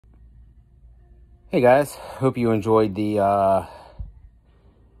Hey guys, hope you enjoyed the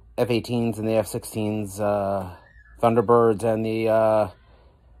F-18s and the F-16s, Thunderbirds and the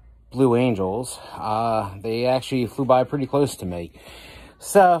Blue Angels. They actually flew by pretty close to me.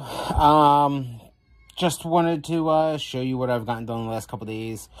 So, just wanted to show you what I've gotten done the last couple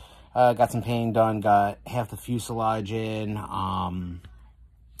days. Got some painting done, got half the fuselage in.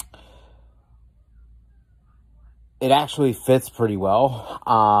 It actually fits pretty well.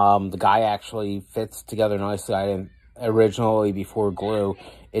 The guy actually fits together nicely. I didn't originally, before glue,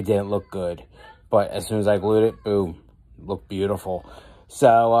 it didn't look good, but as soon as I glued it, boom, looked beautiful.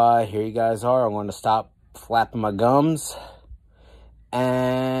 So here you guys are. I'm going to stop flapping my gums,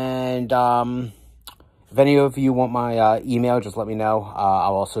 and if any of you want my email, just let me know.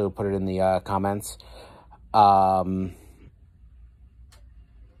 I'll also put it in the comments.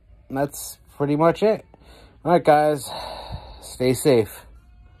 That's pretty much it. Alright guys, stay safe.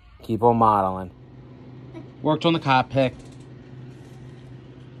 Keep on modeling. Worked on the cockpit.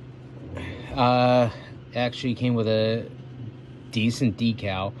 Actually came with a decent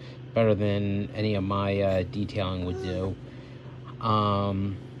decal. Better than any of my detailing would do.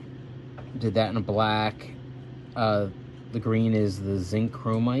 Did that in a black. The green is the zinc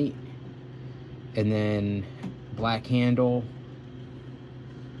chromite. And then black handle.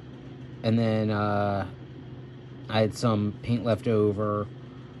 And then I had some paint left over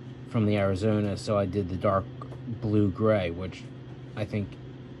from the Arizona, so I did the dark blue-gray, which I think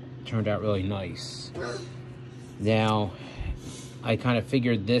turned out really nice. Now, I kind of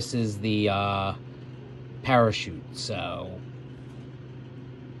figured this is the parachute, so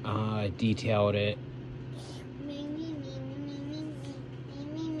I detailed it.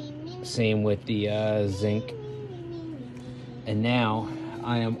 Same with the zinc. And now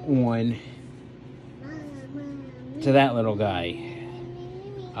I am on to that little guy.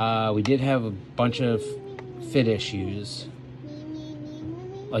 We did have a bunch of fit issues.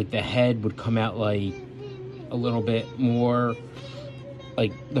 Like the head would come out like a little bit more,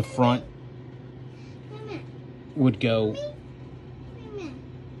 like the front would go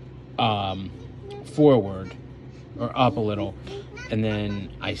forward or up a little, and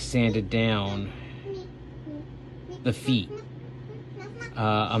then I sanded down the feet.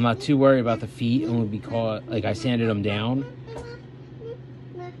 I'm not too worried about the feet, only because, like, I sanded them down.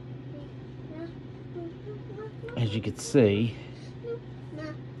 As you can see,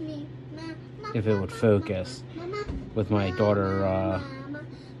 if it would focus, with my daughter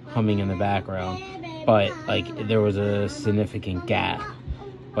humming in the background. But, like, there was a significant gap.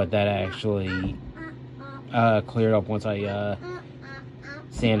 But that actually cleared up once I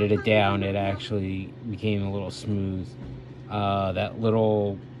sanded it down. It actually became a little smooth. That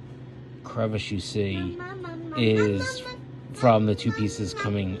little crevice you see is from the two pieces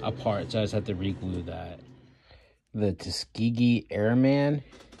coming apart, so I just have to re-glue that. The Tuskegee Airman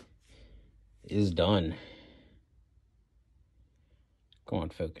is done. Go on,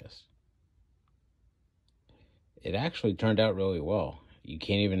 focus. It actually turned out really well. You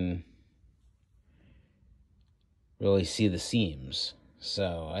can't even really see the seams,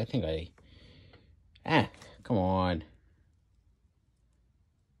 so I think come on.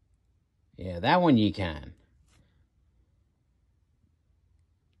 Yeah, that one you can.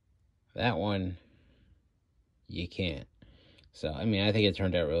 That one, you can't. So, I mean, I think it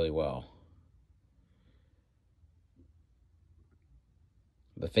turned out really well.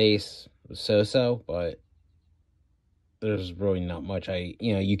 The face was so-so, but there's really not much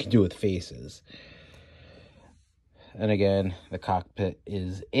you can do with faces. And again, the cockpit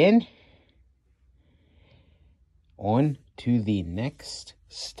is in. On to the next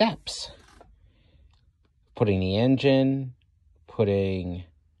steps. Putting the engine, putting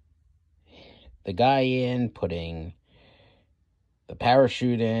the guy in, putting the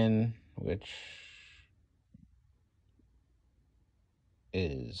parachute in, which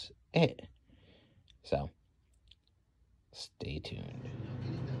is it. So, stay tuned.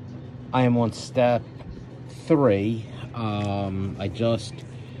 I am on step 3. I just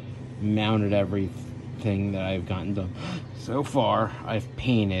mounted everything that I've gotten done. So far, I've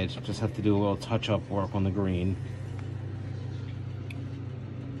painted. Just have to do a little touch-up work on the green.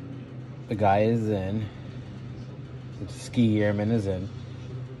 The guy is in. The ski airman is in.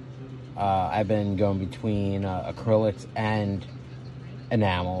 I've been going between acrylics and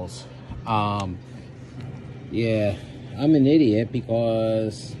enamels. Yeah, I'm an idiot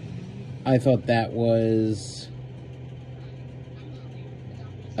because I thought that was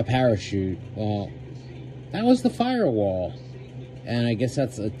a parachute. Well, that was the firewall. And I guess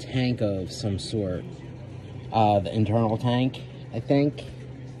that's a tank of some sort. The internal tank, I think.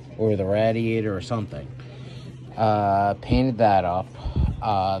 or the radiator or something. Painted that up.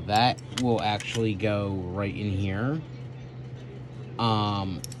 That will actually go right in here.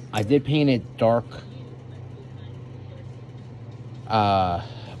 I did paint it dark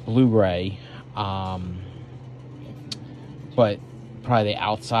blue-gray, but probably the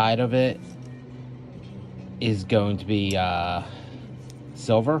outside of it is going to be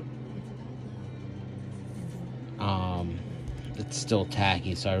silver. It's still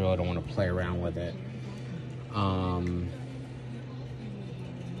tacky, so I really don't want to play around with it.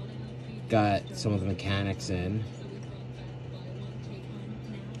 Got some of the mechanics in.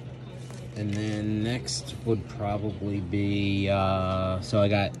 And then next would probably be, so I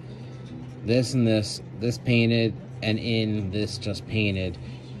got this and this painted, and in this just painted.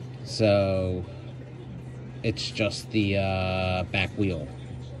 So it's just the back wheel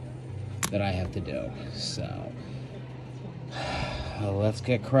that I have to do. So let's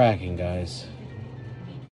get cracking, guys.